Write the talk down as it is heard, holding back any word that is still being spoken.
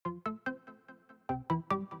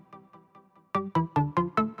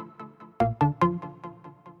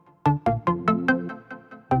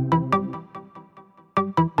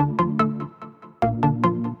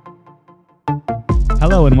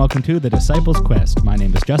Hello and welcome to The Disciples Quest. My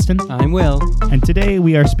name is Justin. I'm Will. And today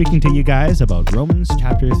we are speaking to you guys about Romans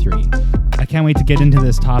chapter 3. I can't wait to get into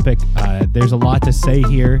this topic. There's a lot to say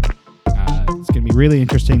here. It's going to be really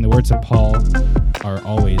interesting. The words of Paul are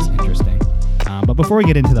always interesting. But before we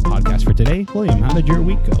get into the podcast for today, William, how did your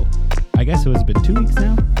week go? I guess it has been 2 weeks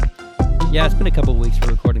now. Yeah, it's been a couple of weeks for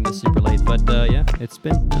recording this super late, but yeah, it's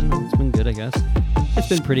been good, I guess. It's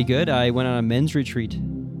been pretty good. I went on a men's retreat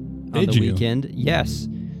on the weekend. Yes.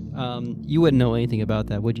 You wouldn't know anything about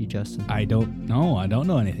that, would you, Justin? I don't know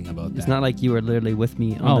anything about that. It's not like you were literally with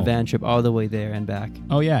me on the van trip all the way there and back.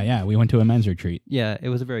 Oh, yeah. We went to a men's retreat. Yeah, it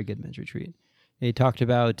was a very good men's retreat. They talked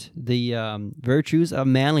about the virtues of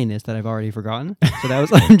manliness that I've already forgotten. So that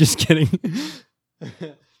was, I'm just kidding.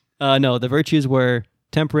 No, the virtues were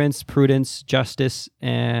temperance, prudence, justice,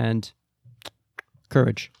 and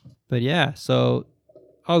courage. But yeah, so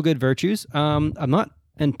all good virtues. I'm not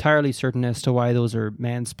entirely certain as to why those are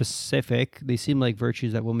man-specific. They seem like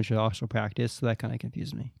virtues that women should also practice, so that kind of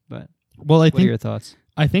confused me. But what are your thoughts?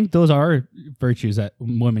 I think those are virtues that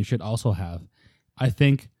women should also have. I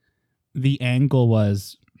think the angle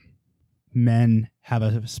was men have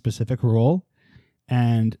a specific role,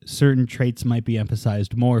 and certain traits might be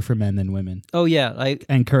emphasized more for men than women. Oh, yeah.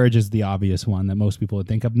 And courage is the obvious one that most people would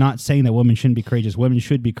think of. Not saying that women shouldn't be courageous. Women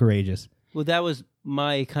should be courageous. Well, that was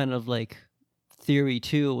my kind of theory,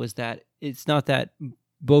 too, was that it's not that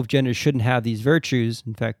both genders shouldn't have these virtues.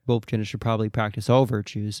 In fact, both genders should probably practice all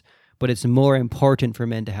virtues. But it's more important for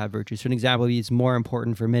men to have virtues. For an example, it's more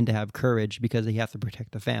important for men to have courage because they have to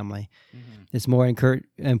protect the family. Mm-hmm. It's more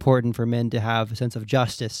important for men to have a sense of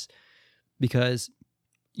justice because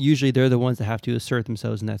usually they're the ones that have to assert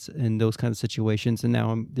themselves in those kinds of situations. And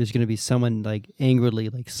now there's going to be someone angrily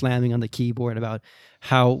slamming on the keyboard about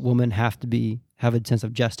how women have a sense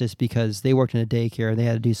of justice because they worked in a daycare and they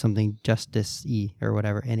had to do something justice-y or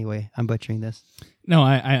whatever. Anyway, I'm butchering this. No,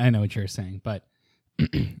 I know what you're saying, but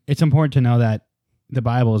it's important to know that the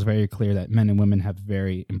Bible is very clear that men and women have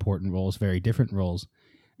very important roles, very different roles.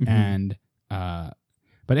 Mm-hmm. And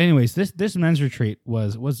but anyways, this men's retreat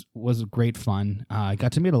was great fun. I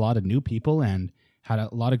got to meet a lot of new people and had a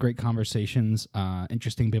lot of great conversations,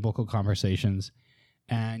 interesting biblical conversations.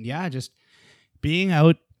 And yeah, just being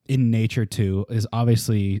out in nature too is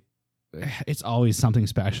obviously, it's always something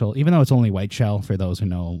special, even though it's only Whiteshell for those who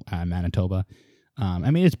know Manitoba.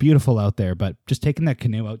 I mean, it's beautiful out there, but just taking that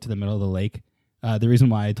canoe out to the middle of the lake, the reason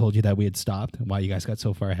why I told you that we had stopped, why you guys got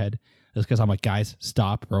so far ahead, is because I'm like, guys,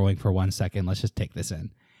 stop rowing for 1 second. Let's just take this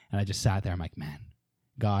in. And I just sat there. I'm like, man,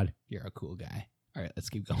 God, you're a cool guy. All right, let's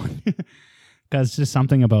keep going. Because it's just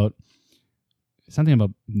something about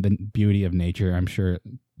the beauty of nature. I'm sure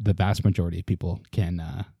the vast majority of people can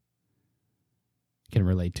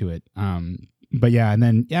relate to it. But yeah, and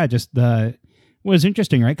then just it was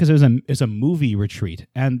interesting, right? Because it was a movie retreat,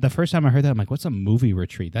 and the first time I heard that, I'm like, what's a movie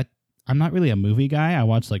retreat? I'm not really a movie guy. I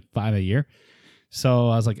watch 5 a year. So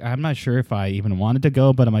I was like, I'm not sure if I even wanted to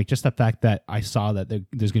go, but I'm like, just the fact that I saw that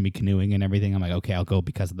there's going to be canoeing and everything, I'm like, okay, I'll go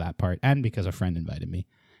because of that part and because a friend invited me.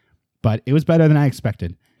 But it was better than I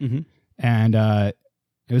expected. Mm-hmm. And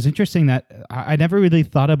it was interesting that I never really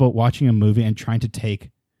thought about watching a movie and trying to take,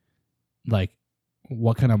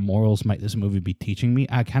 what kind of morals might this movie be teaching me.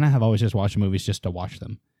 I kind of have always just watched movies just to watch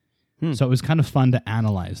them. So it was kind of fun to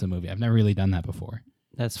analyze the movie. I've never really done that before.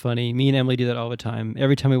 That's funny. Me and Emily do that all the time.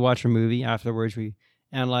 Every time we watch a movie, afterwards we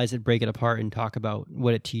analyze it, break it apart, and talk about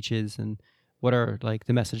what it teaches and what are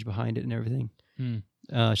the message behind it and everything.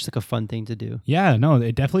 It's just a fun thing to do. Yeah, no,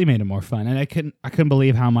 it definitely made it more fun, and I couldn't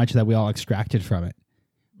believe how much that we all extracted from it.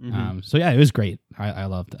 Mm-hmm. So yeah, it was great. I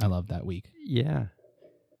loved that week. Yeah.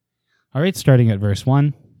 All right, starting at verse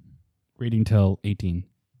 1, reading till 18.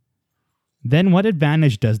 Then what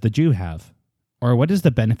advantage does the Jew have? Or what is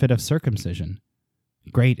the benefit of circumcision?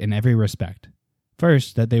 Great in every respect.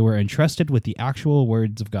 First, that they were entrusted with the actual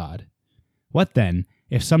words of God. What then,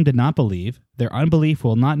 if some did not believe, their unbelief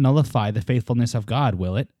will not nullify the faithfulness of God,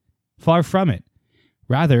 will it? Far from it.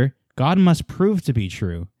 Rather, God must prove to be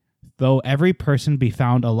true, though every person be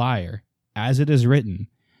found a liar, as it is written,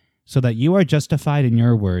 so that you are justified in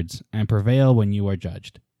your words, and prevail when you are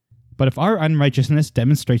judged. But if our unrighteousness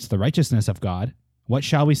demonstrates the righteousness of God, what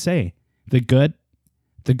shall we say? The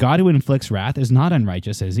God who inflicts wrath is not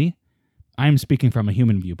unrighteous, is he? I am speaking from a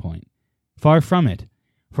human viewpoint. Far from it.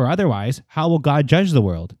 For otherwise, how will God judge the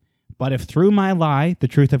world? But if through my lie the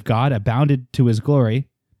truth of God abounded to his glory,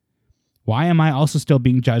 why am I also still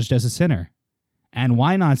being judged as a sinner? And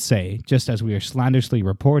why not say, just as we are slanderously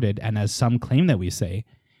reported, and as some claim that we say,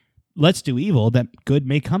 let's do evil that good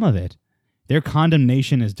may come of it? Their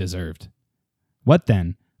condemnation is deserved. What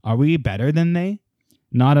then? Are we better than they?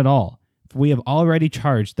 Not at all. For we have already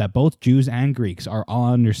charged that both Jews and Greeks are all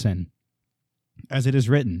under sin. As it is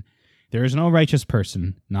written, there is no righteous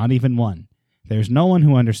person, not even one. There is no one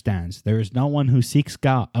who understands. There is no one who seeks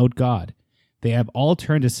out God. They have all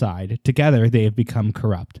turned aside. Together they have become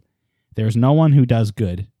corrupt. There is no one who does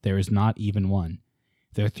good. There is not even one.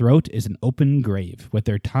 Their throat is an open grave. With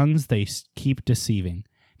their tongues they keep deceiving.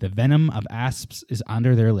 The venom of asps is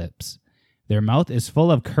under their lips. Their mouth is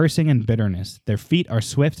full of cursing and bitterness. Their feet are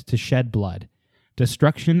swift to shed blood.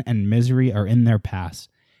 Destruction and misery are in their paths,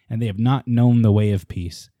 and they have not known the way of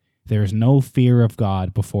peace. There is no fear of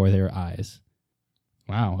God before their eyes.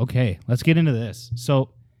 Wow, okay, let's get into this. So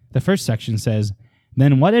the first section says,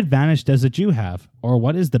 then what advantage does a Jew have, or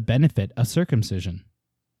what is the benefit of circumcision?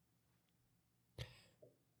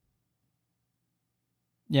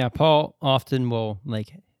 Yeah, Paul often will,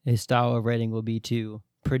 his style of writing will be to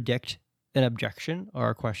predict an objection or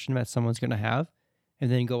a question that someone's going to have, and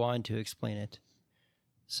then go on to explain it.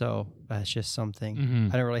 So that's just something.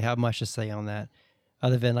 I don't really have much to say on that,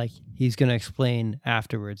 other than he's going to explain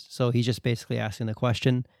afterwards. So he's just basically asking the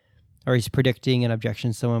question, or he's predicting an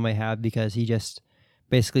objection someone might have, because he just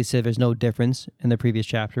basically said there's no difference in the previous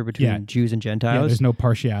chapter between Jews and Gentiles. Yeah, there's no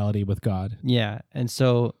partiality with God. Yeah, and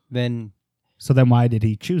so then why did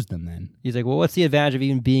he choose them then? He's like, well, what's the advantage of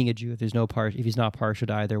even being a Jew if if he's not partial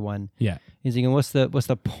to either one? Yeah. He's thinking, what's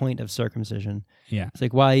the point of circumcision? Yeah. It's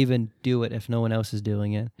like, why even do it if no one else is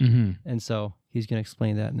doing it? Mm-hmm. And so he's going to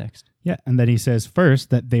explain that next. Yeah, and then he says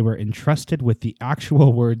first that they were entrusted with the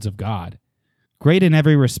actual words of God. Great in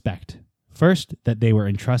every respect. First, that they were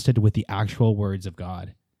entrusted with the actual words of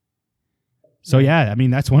God. So yeah, I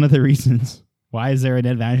mean, that's one of the reasons. Why is there an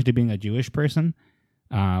advantage to being a Jewish person?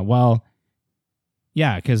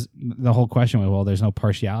 Yeah, because the whole question was, well, there's no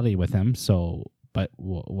partiality with him, so, but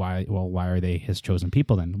why are they his chosen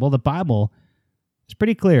people then? Well, the Bible is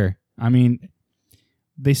pretty clear. I mean,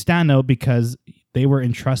 they stand out because they were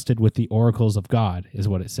entrusted with the oracles of God, is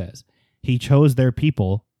what it says. He chose their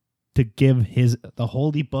people to give the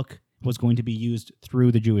holy book was going to be used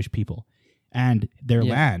through the Jewish people, and their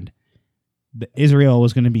land. Israel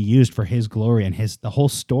was going to be used for his glory, and the whole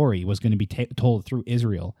story was going to be told through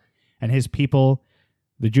Israel, and his people.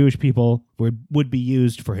 The Jewish people would be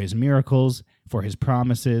used for his miracles, for his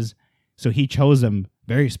promises. So he chose them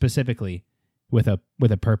very specifically with a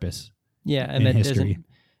purpose. Yeah, and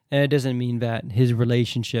it doesn't mean that his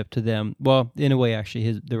relationship to them, well, in a way,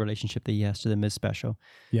 actually, the relationship that he has to them is special.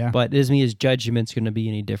 Yeah. But it doesn't mean his judgment's going to be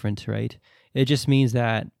any different, right? It just means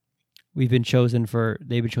that they've been chosen for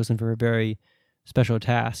a very special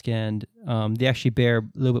task, and they actually bear a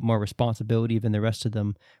little bit more responsibility than the rest of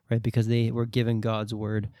them, right? Because they were given God's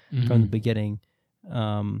word from the beginning.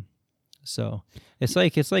 So it's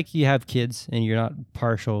like you have kids and you're not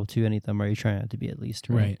partial to any of them, or you're trying not to be at least,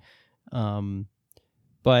 right?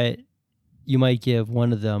 But you might give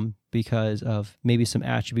one of them, because of maybe some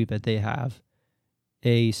attribute that they have,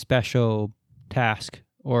 a special task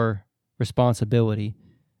or responsibility.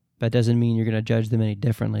 That doesn't mean you're going to judge them any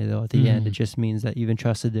differently, though, at the end. It just means that you've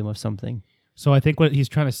entrusted them with something. So I think what he's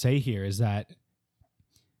trying to say here is that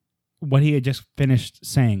what he had just finished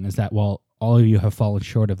saying is that, well, all of you have fallen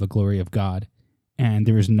short of the glory of God, and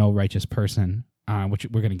there is no righteous person, which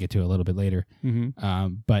we're going to get to a little bit later.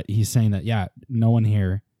 But he's saying that, yeah, no one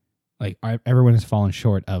here, everyone has fallen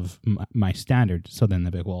short of my standard. So then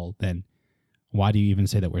they'll be like, well, then why do you even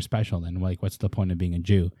say that we're special then? What's the point of being a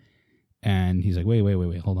Jew? And he's like, wait,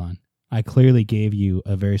 hold on. I clearly gave you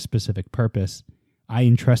a very specific purpose. I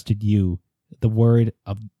entrusted you the word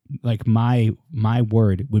of, my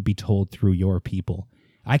word would be told through your people.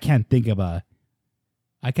 I can't think of a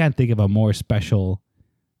more special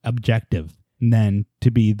objective than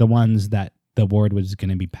to be the ones that the word was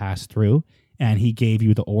going to be passed through. And he gave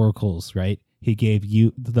you the oracles, right? He gave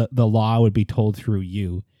you the law would be told through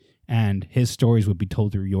you, and his stories would be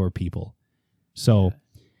told through your people. So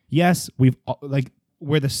yes,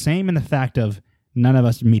 we're the same in the fact of none of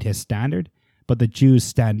us meet his standard, but the Jews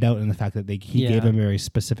stand out in the fact that he gave them a very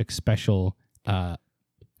specific, special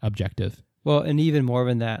objective. Well, and even more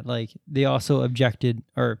than that, they also objected,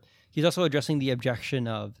 or he's also addressing the objection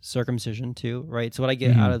of circumcision too, right? So what I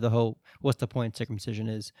get out of the whole, what's the point of circumcision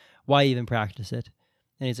is, why even practice it?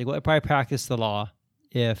 And he's like, well, I probably practice the law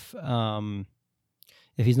if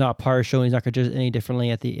he's not partial, he's not going to judge any differently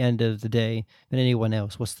at the end of the day than anyone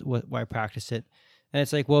else. Why practice it? And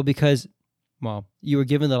it's like, well, because, you were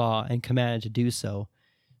given the law and commanded to do so,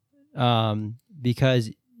 because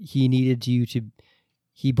he needed you to.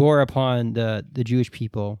 He bore upon the Jewish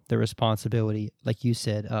people the responsibility, like you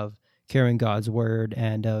said, of carrying God's word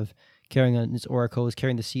and of carrying on his oracles,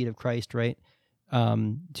 carrying the seed of Christ, right?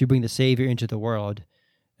 to bring the Savior into the world.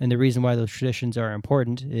 And the reason why those traditions are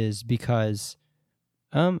important is because,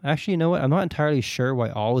 actually, you know what? I'm not entirely sure why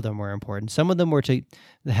all of them were important. Some of them were to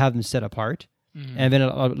have them set apart. And then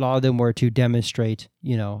a lot of them were to demonstrate,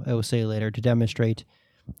 I will say later, to demonstrate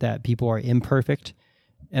that people are imperfect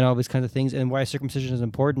and all these kinds of things. And why circumcision is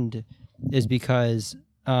important is because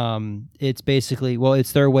it's basically,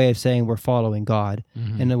 it's their way of saying we're following God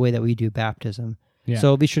in the way that we do baptism. Yeah.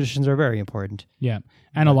 So these traditions are very important. Yeah.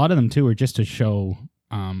 And a lot of them, too, are just to show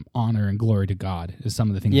honor and glory to God is some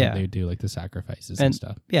of the things that they do, like the sacrifices and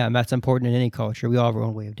stuff. Yeah, and that's important in any culture. We all have our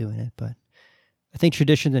own way of doing it, but I think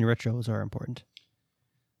traditions and rituals are important.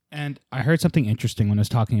 And I heard something interesting when I was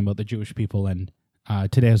talking about the Jewish people, and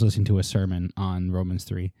today I was listening to a sermon on Romans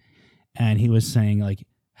 3, and he was saying like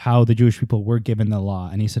how the Jewish people were given the law,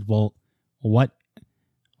 and he said, well, what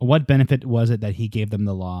benefit was it that he gave them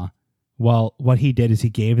the law? Well, what he did is he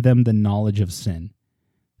gave them the knowledge of sin.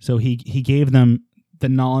 So he gave them the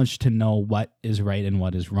knowledge to know what is right and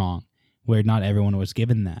what is wrong, where not everyone was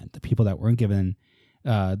given that. The people that weren't given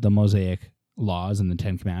the Mosaic laws and the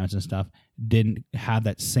Ten Commandments and stuff didn't have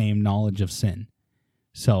that same knowledge of sin.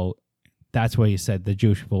 So that's why he said the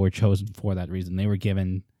Jewish people were chosen for that reason. They were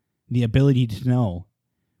given the ability to know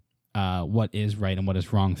what is right and what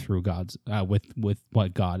is wrong through God's with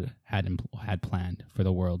what God had planned for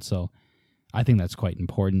the world. So I think that's quite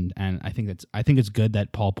important, and I think it's good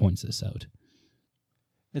that Paul points this out.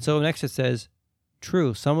 And so next it says,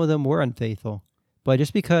 true, some of them were unfaithful, but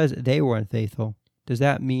just because they were unfaithful, does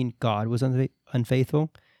that mean God was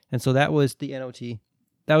unfaithful? And so that was the NOT.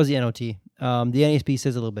 That was the NOT. The NASB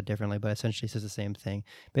says a little bit differently, but essentially says the same thing.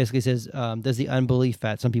 Basically says, does the unbelief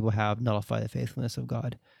that some people have nullify the faithfulness of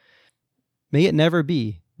God? May it never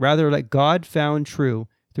be. Rather, let God found true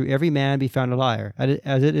through every man be found a liar,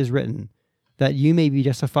 as it is written, that you may be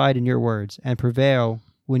justified in your words and prevail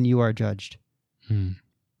when you are judged.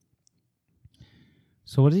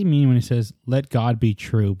 So what does he mean when he says, let God be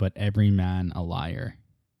true, but every man a liar?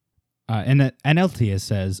 And the NLT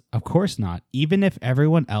says, of course not. Even if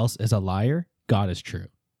everyone else is a liar, God is true.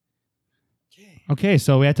 Okay,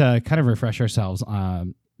 so we have to kind of refresh ourselves,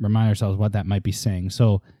 remind ourselves what that might be saying.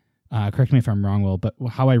 So correct me if I'm wrong, Will, but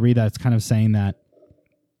how I read that, it's kind of saying that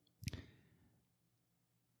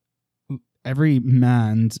every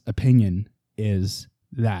man's opinion is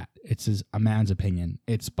that. It's a man's opinion.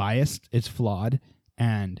 It's biased, it's flawed,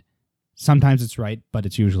 and sometimes it's right, but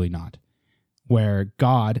it's usually not. Where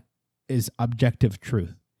God is objective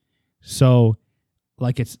truth. So,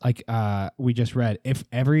 we just read, if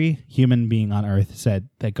every human being on earth said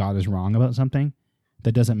that God is wrong about something,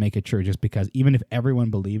 that doesn't make it true, just because even if everyone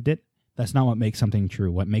believed it, that's not what makes something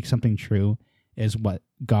true. What makes something true is what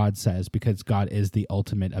God says, because God is the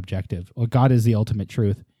ultimate objective, or God is the ultimate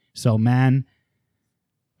truth. So man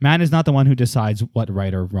is not the one who decides what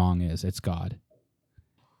right or wrong is. It's God.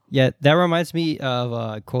 Yeah, that reminds me of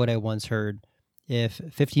a quote I once heard. If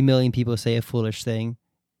 50 million people say a foolish thing,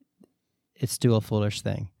 it's still a foolish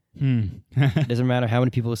thing. It doesn't matter how many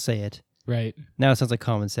people say it. Right. Now it sounds like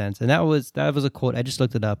common sense. And that was a quote. I just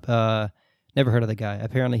looked it up. Never heard of the guy.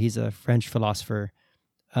 Apparently he's a French philosopher.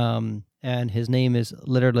 And his name is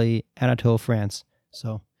literally Anatole France.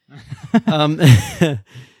 So,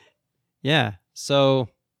 yeah. So,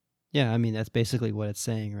 yeah, I mean, that's basically what it's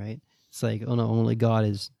saying, right? It's like, oh no, only God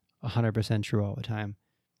is 100% true all the time.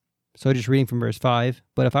 So just reading from verse 5,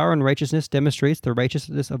 but if our unrighteousness demonstrates the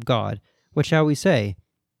righteousness of God, what shall we say?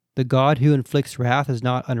 The God who inflicts wrath is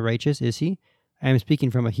not unrighteous, is he? I am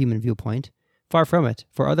speaking from a human viewpoint. Far from it,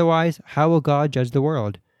 for otherwise how will God judge the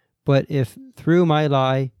world? But if through my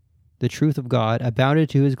lie the truth of God abounded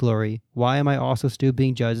to his glory, why am I also still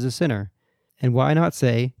being judged as a sinner? And why not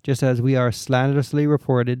say, just as we are slanderously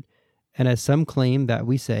reported, and as some claim that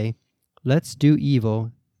we say, let's do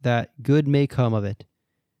evil, that good may come of it.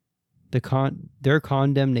 Their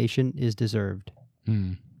condemnation is deserved.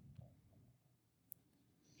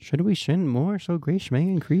 Should we sin more so grace may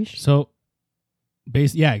increase? So,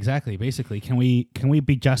 yeah, exactly. Basically, can we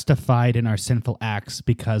be justified in our sinful acts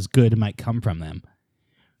because good might come from them?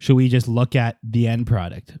 Should we just look at the end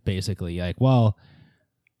product, basically? Like, well,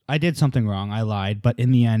 I did something wrong, I lied, but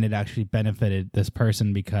in the end it actually benefited this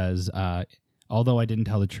person because although I didn't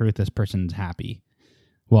tell the truth, this person's happy.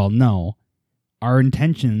 Well, no. Our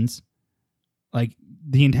intentions, like,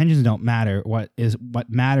 the intentions don't matter. What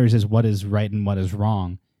matters is what is right and what is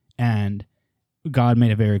wrong. And God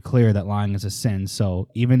made it very clear that lying is a sin. So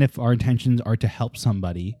even if our intentions are to help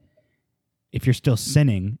somebody, if you're still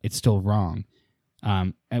sinning, it's still wrong.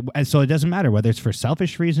 And so it doesn't matter whether it's for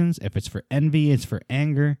selfish reasons, if it's for envy, it's for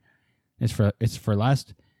anger, it's for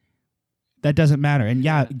lust. that doesn't matter. And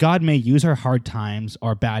yeah, God may use our hard times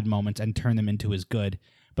or bad moments and turn them into his good,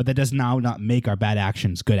 but that does now not make our bad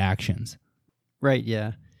actions good actions. Right,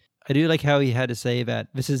 yeah. I do like how he had to say that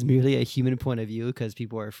this is merely a human point of view because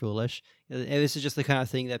people are foolish. And this is just the kind of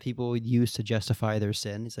thing that people would use to justify their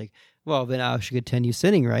sin. It's like, well, then I should continue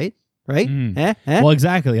sinning, right? Right? Well,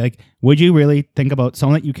 exactly. Like, would you really think about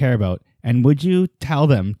someone that you care about, and would you tell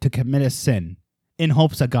them to commit a sin in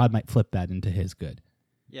hopes that God might flip that into his good?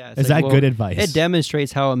 Yeah. Is that good advice? It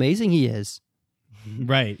demonstrates how amazing he is.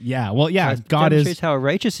 Right. Yeah. Well, yeah, God demonstrates how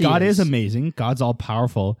righteous he is. God is amazing. God's all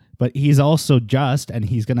powerful, but he's also just, and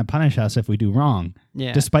he's going to punish us if we do wrong,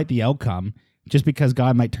 despite the outcome, just because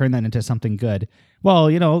God might turn that into something good. Well,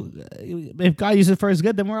 if God uses it for his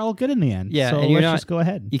good, then we're all good in the end. Yeah. So and let's just go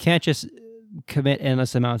ahead. You can't just commit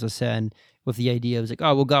endless amounts of sin with the idea of like,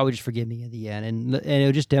 oh, well, God would just forgive me in the end. And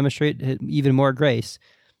it'll just demonstrate even more grace.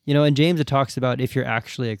 In James, it talks about if you're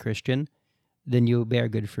actually a Christian, then you bear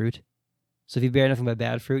good fruit. So if you bear nothing but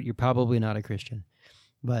bad fruit, you're probably not a Christian.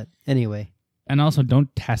 But anyway. And also,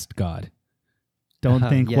 don't test God. Don't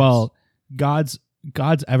think, yes. well, God's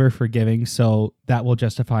ever forgiving, so that will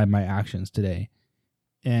justify my actions today.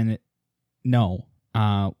 And no.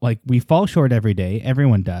 We fall short every day.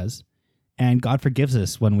 Everyone does. And God forgives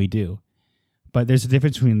us when we do. But there's a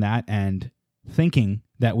difference between that and thinking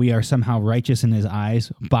that we are somehow righteous in his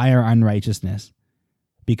eyes by our unrighteousness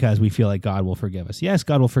because we feel like God will forgive us. Yes,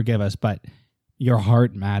 God will forgive us, but your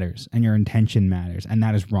heart matters and your intention matters, and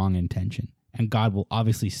that is wrong intention. And God will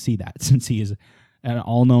obviously see that since he is an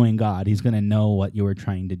all-knowing God. He's going to know what you were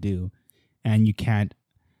trying to do, and you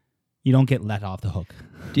don't get let off the hook.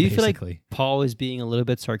 Do you feel like Paul is being a little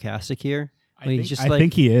bit sarcastic here? I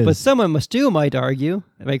think he is. But someone might argue.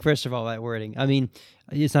 Like, first of all, that wording. I mean,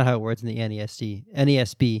 it's not how it works in the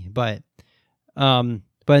NESB, but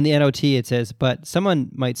in the NOT it says, but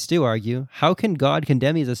someone might still argue, how can God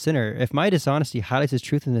condemn me as a sinner if my dishonesty highlights his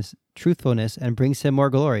truthfulness and brings him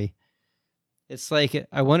more glory? It's like,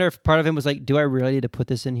 I wonder if part of him was like, do I really need to put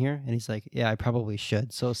this in here? And he's like, yeah, I probably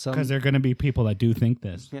should. So because there are going to be people that do think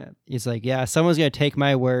this. Yeah, he's like, yeah, someone's going to take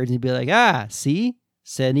my words and be like, see,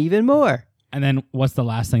 sin even more. And then what's the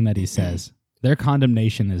last thing that he says? Their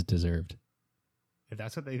condemnation is deserved. If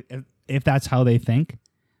that's how they think,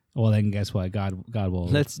 well, then guess what? God will.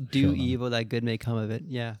 Let's do evil that good may come of it.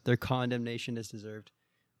 Yeah, their condemnation is deserved.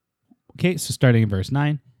 Okay, so starting in verse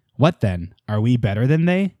 9. What then? Are we better than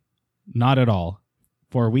they? Not at all.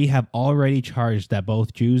 For we have already charged that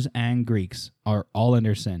both Jews and Greeks are all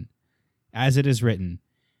under sin. As it is written,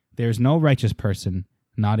 there is no righteous person,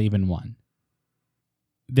 not even one.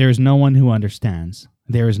 There is no one who understands.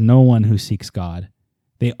 There is no one who seeks God.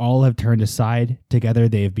 They all have turned aside. Together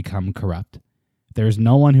they have become corrupt. There is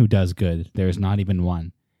no one who does good. There is not even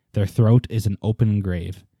one. Their throat is an open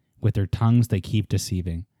grave. With their tongues they keep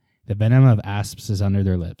deceiving. The venom of asps is under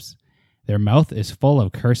their lips. Their mouth is full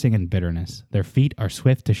of cursing and bitterness. Their feet are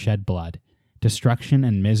swift to shed blood. Destruction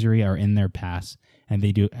and misery are in their paths, and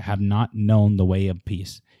they have not known the way of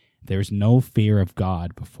peace. There is no fear of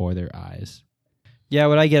God before their eyes. Yeah,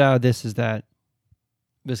 what I get out of this is that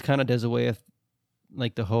this kind of does away with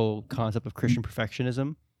like the whole concept of Christian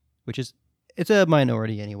perfectionism, which is, it's a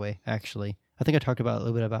minority anyway, actually. I think I talked about a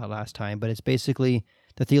little bit about it last time, but it's basically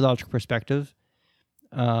the theological perspective.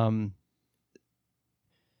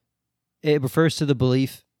 It refers to the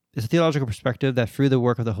belief, it's a theological perspective that through the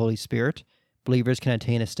work of the Holy Spirit, believers can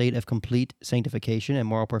attain a state of complete sanctification and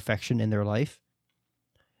moral perfection in their life.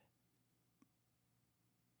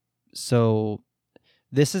 So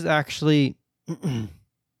this is actually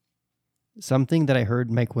something that I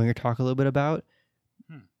heard Mike Winger talk a little bit about.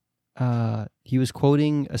 He was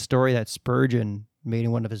quoting a story that Spurgeon made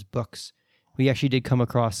in one of his books. We actually did come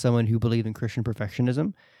across someone who believed in Christian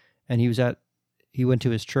perfectionism, and he went to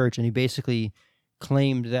his church, and he basically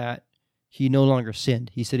claimed that he no longer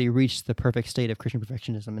sinned. He said he reached the perfect state of Christian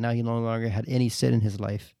perfectionism, and now he no longer had any sin in his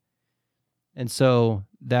life. And so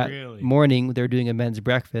that morning, they were doing a men's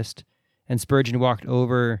breakfast, and Spurgeon walked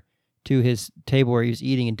over to his table where he was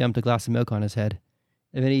eating and dumped a glass of milk on his head.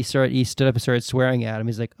 And then he stood up and started swearing at him.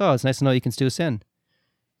 He's like, oh, it's nice to know you can still sin.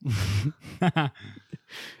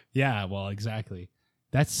 Yeah, well, exactly.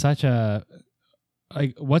 That's such a...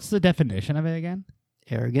 Like, what's the definition of it again?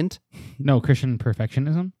 Arrogant. No, Christian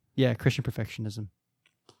perfectionism? Yeah, Christian perfectionism.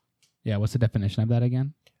 Yeah, what's the definition of that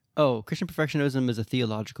again? Oh, Christian perfectionism is a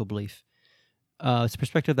theological belief. It's a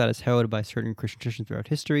perspective that is held by certain Christian traditions throughout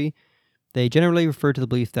history. They generally refer to the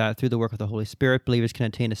belief that through the work of the Holy Spirit, believers can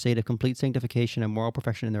attain a state of complete sanctification and moral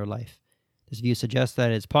perfection in their life. This view suggests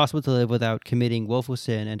that it is possible to live without committing willful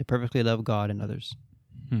sin and to perfectly love God and others.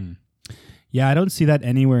 Yeah, I don't see that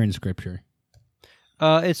anywhere in Scripture.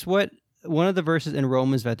 It's what one of the verses in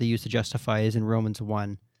Romans that they use to justify is in Romans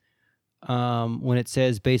 1. When it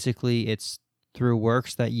says basically it's through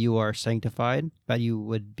works that you are sanctified, that you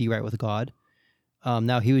would be right with God.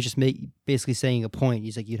 Now he was just basically saying a point.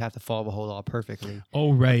 He's like, you'd have to follow the whole law perfectly.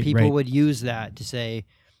 Oh, right. People would use that to say,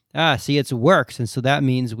 see, it's works, and so that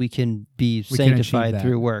means we can be We can sanctified achieve that.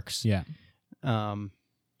 through works. Yeah.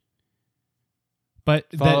 But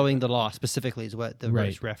But following the law specifically is what the Right.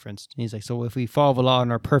 verse referenced. And he's like, so if we follow the law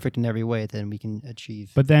and are perfect in every way, then we can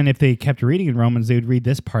achieve. But then if they kept reading in Romans, they would read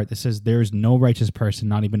this part that says, there's no righteous person,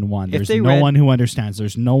 not even one. If There's they no read- one who understands.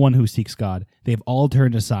 There's no one who seeks God. They've all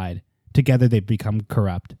turned aside. Together they've become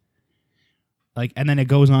corrupt. And then it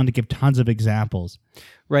goes on to give tons of examples.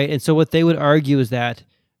 Right. And so what they would argue is that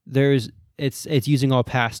it's using all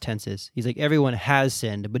past tenses. He's like, everyone has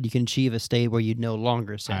sinned, but you can achieve a state where you no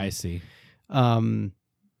longer sin. I see.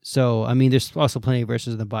 So, I mean, there's also plenty of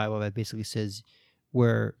verses in the Bible that basically says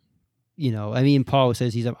where, Paul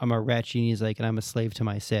says I'm a wretch, and he's like, and I'm a slave to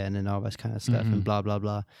my sin and all this kind of stuff and blah, blah,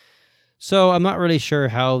 blah. So I'm not really sure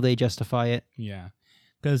how they justify it. Yeah.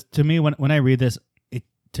 Because to me, when I read this, it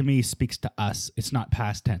to me speaks to us. It's not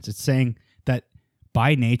past tense. It's saying that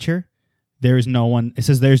by nature, there is no one. It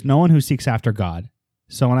says there's no one who seeks after God.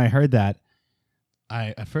 So when I heard that,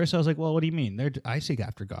 at first I was like, well, what do you mean? I seek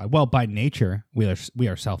after God. Well, by nature, we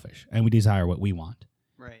are selfish and we desire what we want.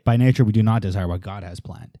 Right. By nature, we do not desire what God has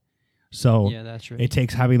planned. So Yeah, that's right. it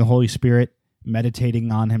takes having the Holy Spirit,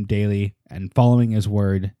 meditating on Him daily, and following His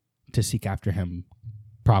Word to seek after Him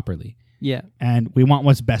properly. Yeah, And we want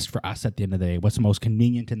what's best for us at the end of the day, what's most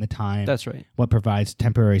convenient in the time, that's right. what provides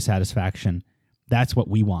temporary satisfaction. That's what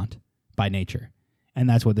we want by nature. And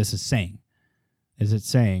that's what this is saying. It's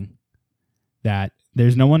saying that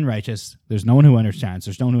there's no one righteous, there's no one who understands,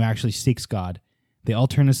 there's no one who actually seeks God. They all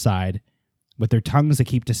turn aside. With their tongues they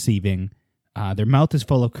keep deceiving. Their mouth is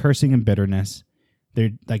full of cursing and bitterness.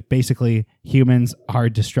 They're basically humans are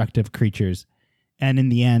destructive creatures. And in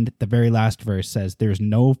the end, the very last verse says, there's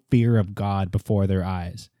no fear of God before their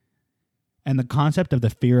eyes. And the concept of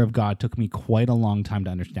the fear of God took me quite a long time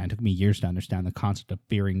to understand. It took me years to understand the concept of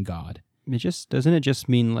fearing God. Doesn't it just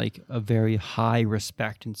mean like a very high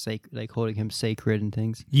respect and like holding Him sacred and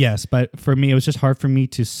things? Yes, but for me, it was just hard for me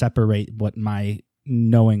to separate what my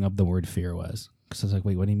knowing of the word fear was. Because I was like,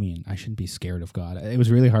 wait, what do you mean? I shouldn't be scared of God. It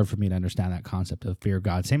was really hard for me to understand that concept of fear of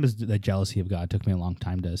God. Same as the jealousy of God. It took me a long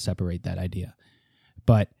time to separate that idea.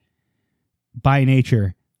 But by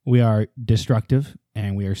nature, we are destructive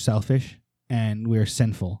and we are selfish and we are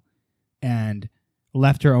sinful. And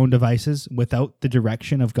left to our own devices without the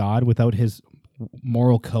direction of God, without His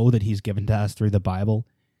moral code that He's given to us through the Bible,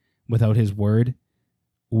 without His word,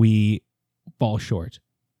 we fall short.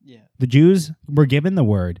 Yeah. The Jews were given the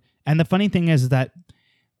word. And the funny thing is that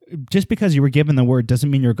just because you were given the word doesn't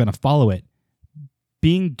mean you're going to follow it.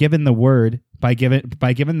 Being given the word by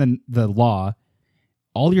given the law,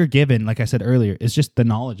 all you're given, like I said earlier, is just the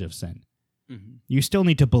knowledge of sin. Mm-hmm. You still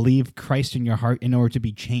need to believe Christ in your heart in order to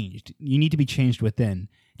be changed. You need to be changed within.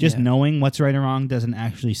 Just Yeah. knowing what's right or wrong doesn't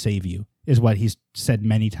actually save you, is what He's said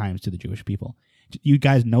many times to the Jewish people. You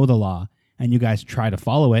guys know the law, and you guys try to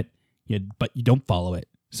follow it, but you don't follow it.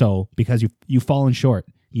 So because you've fallen short,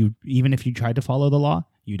 even if you tried to follow the law,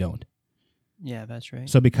 you don't. Yeah, that's right.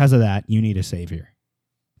 So because of that, you need a Savior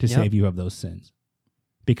to Yep. save you of those sins.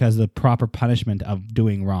 Because the proper punishment of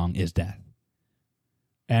doing wrong is death.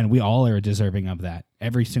 And we all are deserving of that.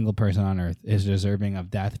 Every single person on earth is deserving of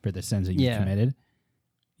death for the sins that you've committed.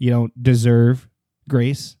 You don't deserve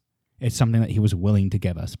grace. It's something that He was willing to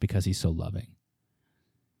give us because He's so loving.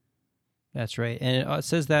 That's right. And it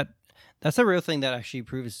says that that's a real thing that actually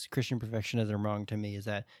proves Christian perfectionism wrong to me, is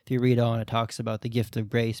that if you read on, it talks about the gift of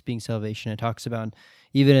grace being salvation. It talks about,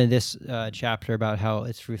 even in this chapter, about how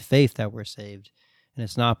it's through faith that we're saved, and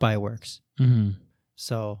it's not by works. Mm-hmm.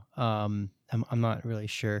 So I'm not really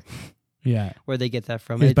sure Yeah. where they get that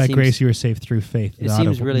from. It's It by seems- grace you are saved through faith, it not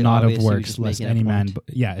seems of, really not of obvious he was works, just lest making a any man... point.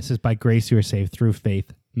 Yeah, it says by grace you are saved through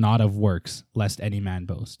faith, not of works, lest any man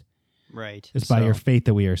boast. Right. It's by So, your faith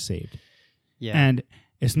that we are saved. Yeah. And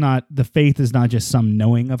the faith is not just some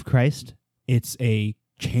knowing of Christ. It's a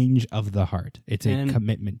change of the heart. It's a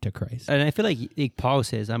commitment to Christ. And I feel like Paul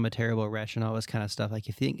says, I'm a terrible wretch and all this kind of stuff. Like,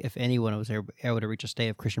 if anyone was able to reach a state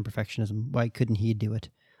of Christian perfectionism, why couldn't he do it?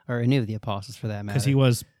 Or any of the apostles, for that matter. Because he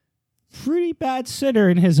was pretty bad sinner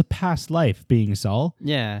in his past life, being Saul.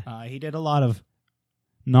 Yeah. He did a lot of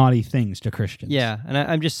naughty things to Christians. Yeah. And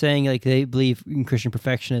I'm just saying, like, they believe in Christian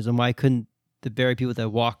perfectionism. Why couldn't the very people that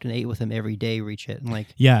walked and ate with him every day reach it? And like,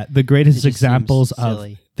 Yeah, the greatest it just examples seems of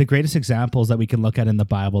silly. the greatest examples that we can look at in the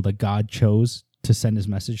Bible that God chose to send His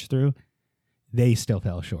message through, they still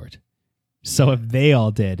fell short. So if they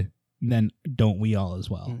all did, then don't we all as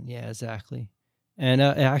well? Yeah, exactly. And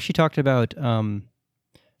it actually talked about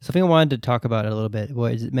something I wanted to talk about a little bit.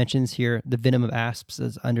 Was it mentions here the venom of asps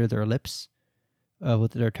is under their lips,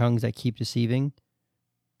 with their tongues that keep deceiving.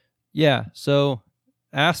 Yeah, so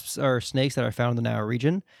asps are snakes that are found in the Nile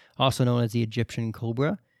region, also known as the Egyptian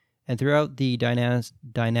cobra. And throughout the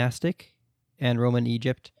dynastic and Roman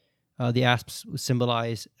Egypt, the asps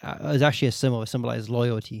symbolize is actually a symbol. It symbolizes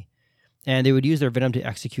loyalty. And they would use their venom to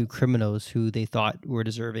execute criminals who they thought were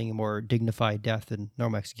deserving a more dignified death than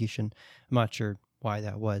normal execution. I'm not sure why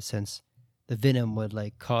that was, since the venom would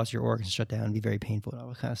like cause your organs to shut down and be very painful and all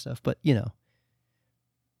that kind of stuff. But,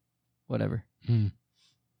 whatever.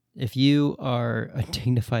 If you are a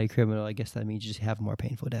dignified criminal, I guess that means you just have a more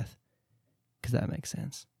painful death, because that makes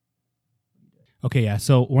sense. Okay, yeah.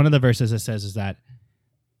 So one of the verses it says is that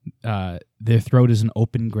their throat is an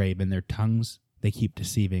open grave and their tongues they keep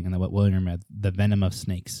deceiving, and what William read, the venom of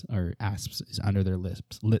snakes or asps is under their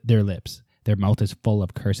lips. Their mouth is full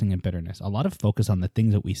of cursing and bitterness. A lot of focus on the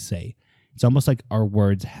things that we say. It's almost like our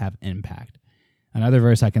words have impact. Another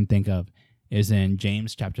verse I can think of is in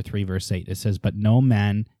James chapter 3, verse 8. It says, "But no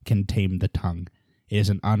man can tame the tongue. It is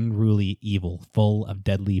an unruly evil, full of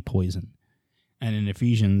deadly poison." And in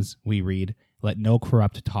Ephesians, we read, "Let no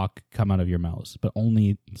corrupt talk come out of your mouths, but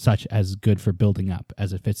only such as good for building up,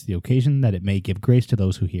 as it fits the occasion, that it may give grace to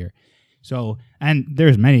those who hear." So, and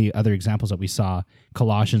there's many other examples that we saw.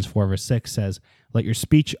 Colossians 4, verse 6 says, "Let your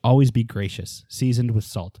speech always be gracious, seasoned with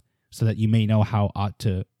salt, so that you may know how ought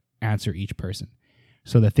to answer each person."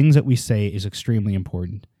 So the things that we say is extremely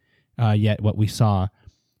important. Yet what we saw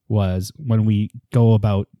was when we go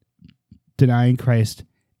about denying Christ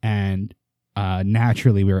and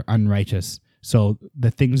naturally we are unrighteous. So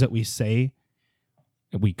the things that we say,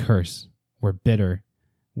 we curse, we're bitter,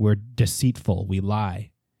 we're deceitful, we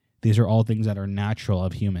lie. These are all things that are natural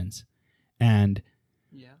of humans. And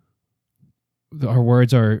our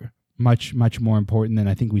words are much, much more important than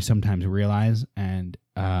I think we sometimes realize. And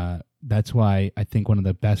that's why I think one of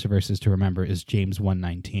the best verses to remember is James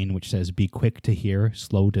 1:19, which says, "Be quick to hear,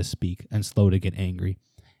 slow to speak, and slow to get angry."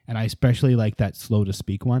 And I especially like that slow to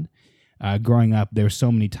speak one. Growing up, there were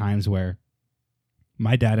so many times where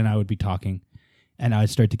my dad and I would be talking, and I'd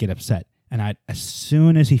start to get upset. And as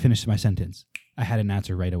soon as he finished my sentence, I had an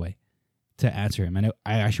answer right away to answer him. And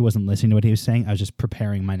I actually wasn't listening to what he was saying. I was just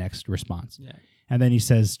preparing my next response. Yeah. And then he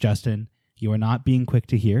says, "Justin, you are not being quick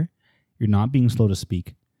to hear, you're not being slow to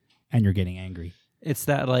speak, and you're getting angry." It's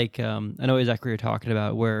that I know exactly what you're talking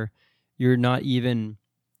about, where you're not even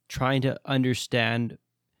trying to understand,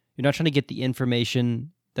 you're not trying to get the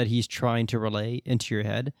information that he's trying to relay into your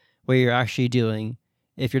head. What you're actually doing,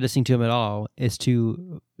 if you're listening to him at all, is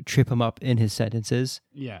to trip him up in his sentences.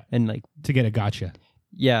 Yeah. And to get a gotcha.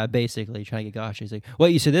 Yeah, basically trying to get gotcha. He's like, "Well,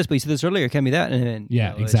 you said this, but you said this earlier. Can be that." And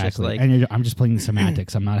yeah, exactly. And I'm just playing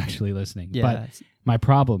semantics. I'm not actually listening. Yeah. But my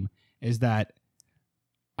problem is that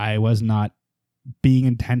I was not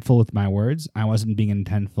being intentful with my words. I wasn't being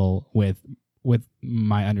intentful with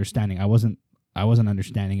my understanding. I wasn't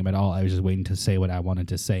understanding him at all. I was just waiting to say what I wanted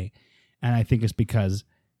to say. And I think it's because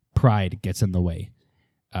pride gets in the way.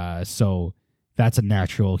 So that's a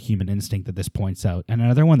natural human instinct that this points out. And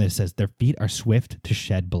another one that says their feet are swift to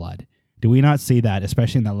shed blood. Do we not see that,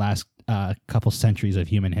 especially in the last couple centuries of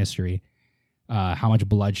human history, how much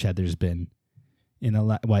bloodshed there's been in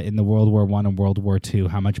the World War I and World War II,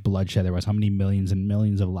 how much bloodshed there was, how many millions and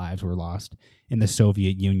millions of lives were lost in the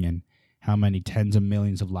Soviet Union, how many tens of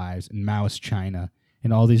millions of lives in Maoist China,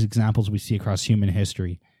 and all these examples we see across human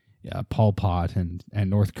history, Pol Pot and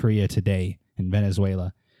North Korea today and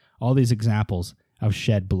Venezuela, all these examples of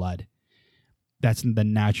shed blood. That's the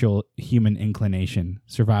natural human inclination,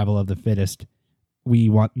 survival of the fittest. We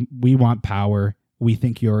want power. We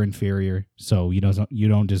think you're inferior, so you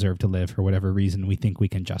don't deserve to live for whatever reason we think we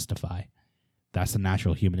can justify. That's the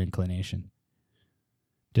natural human inclination.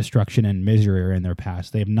 Destruction and misery are in their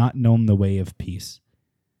past. They have not known the way of peace.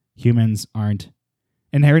 Humans aren't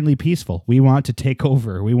inherently peaceful. We want to take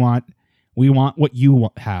over. We want what you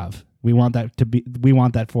have. We want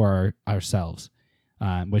that for ourselves,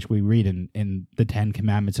 which we read in the 10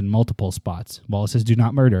 Commandments in multiple spots. Well, it says, "Do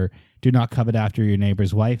not murder, do not covet after your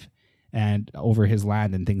neighbor's wife, and over his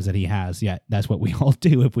land and things that he has." Yeah, that's what we all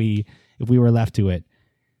do if we were left to it.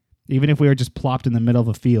 Even if we were just plopped in the middle of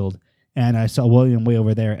a field and I saw William way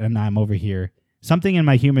over there and I'm over here, something in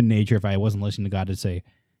my human nature, if I wasn't listening to God, would say,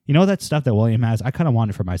 "You know that stuff that William has? I kind of want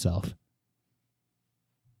it for myself."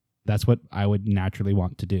 That's what I would naturally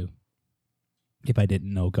want to do if I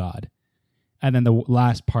didn't know God. And then the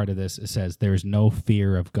last part of this, it says, there is no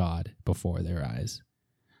fear of God before their eyes.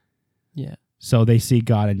 Yeah. So they see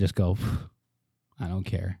God and just go, I don't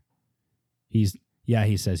care. He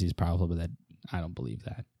says he's powerful, but I don't believe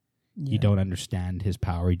that. Yeah. You don't understand his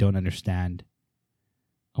power. You don't understand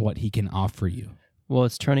what he can offer you. Well,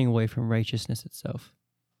 it's turning away from righteousness itself,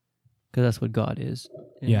 because that's what God is.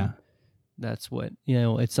 And Yeah. That's what,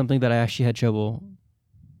 it's something that I actually had trouble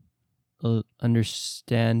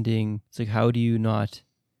understanding. It's like,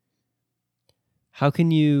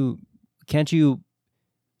 can't you,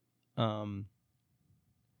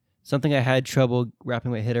 something I had trouble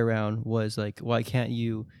wrapping my head around was like, why can't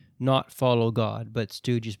you not follow God, but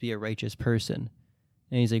still just be a righteous person?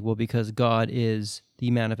 And he's like, well, because God is the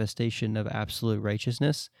manifestation of absolute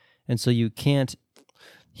righteousness. And so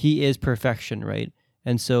he is perfection, right?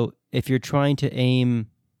 And so if you're trying to aim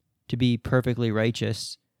to be perfectly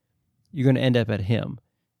righteous, you're going to end up at him.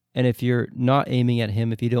 And if you're not aiming at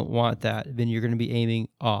him, if you don't want that, then you're going to be aiming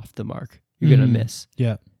off the mark. You're going to miss.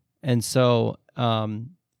 Yeah. And so,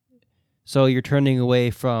 so you're turning away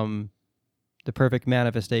from the perfect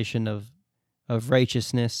manifestation of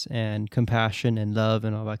righteousness and compassion and love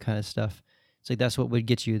and all that kind of stuff. It's like, that's what would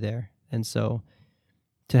get you there. And so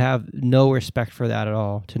to have no respect for that at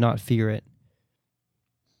all, to not fear it.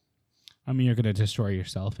 I mean, you're going to destroy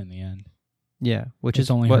yourself in the end. Yeah, which It's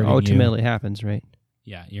is only what hurting ultimately happens, right?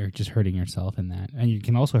 Yeah, you're just hurting yourself in that. And you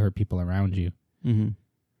can also hurt people around you. Mm-hmm.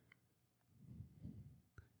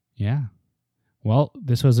 Yeah. Well,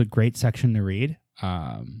 this was a great section to read.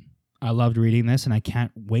 I loved reading this, and I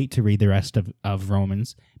can't wait to read the rest of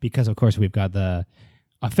Romans, because, of course, we've got a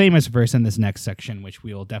famous verse in this next section, which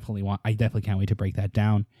we will definitely want. I definitely can't wait to break that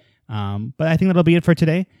down. But I think that'll be it for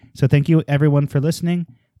today. So thank you, everyone, for listening.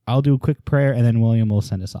 I'll do a quick prayer, and then William will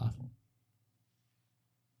send us off.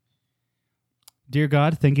 Dear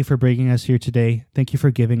God, thank you for bringing us here today. Thank you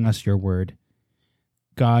for giving us your word.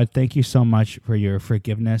 God, thank you so much for your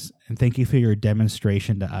forgiveness, and thank you for your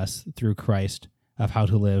demonstration to us through Christ of how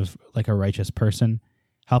to live like a righteous person.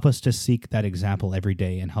 Help us to seek that example every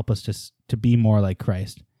day, and help us to be more like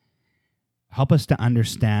Christ. Help us to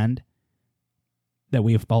understand that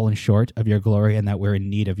we have fallen short of your glory, and that we're in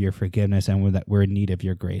need of your forgiveness, and that we're in need of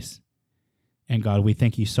your grace. And God, we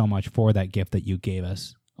thank you so much for that gift that you gave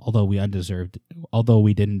us, although we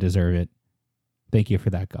didn't deserve it. Thank you for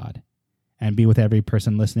that, God. And be with every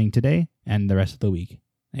person listening today and the rest of the week.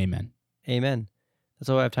 Amen. Amen. That's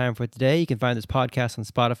all I have time for today. You can find this podcast on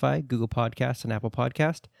Spotify, Google Podcasts, and Apple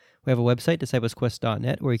Podcast. We have a website,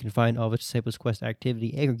 disciplesquest.net, where you can find all of Disciples Quest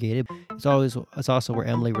activity aggregated. It's also where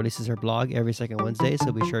Emily releases her blog every second Wednesday,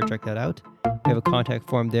 so be sure to check that out. We have a contact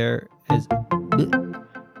form there.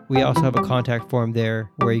 We also have a contact form there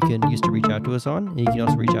where you can use to reach out to us on. And you can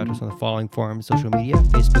also reach out to us on the following forums: social media,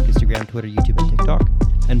 Facebook, Instagram, Twitter, YouTube, and TikTok.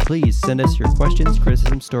 And please send us your questions,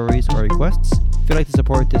 criticism, stories, or requests. If you'd like to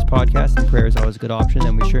support this podcast, then prayer is always a good option,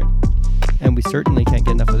 and we certainly can't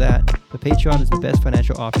get enough of that. But Patreon is the best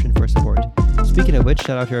financial option for support. Speaking of which,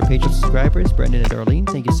 shout out to our Patreon subscribers, Brendan and Darlene.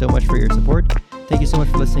 Thank you so much for your support. Thank you so much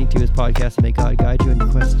for listening to his podcast, and may God guide you in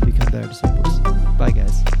your quest to become better disciples. Bye,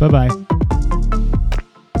 guys. Bye-bye.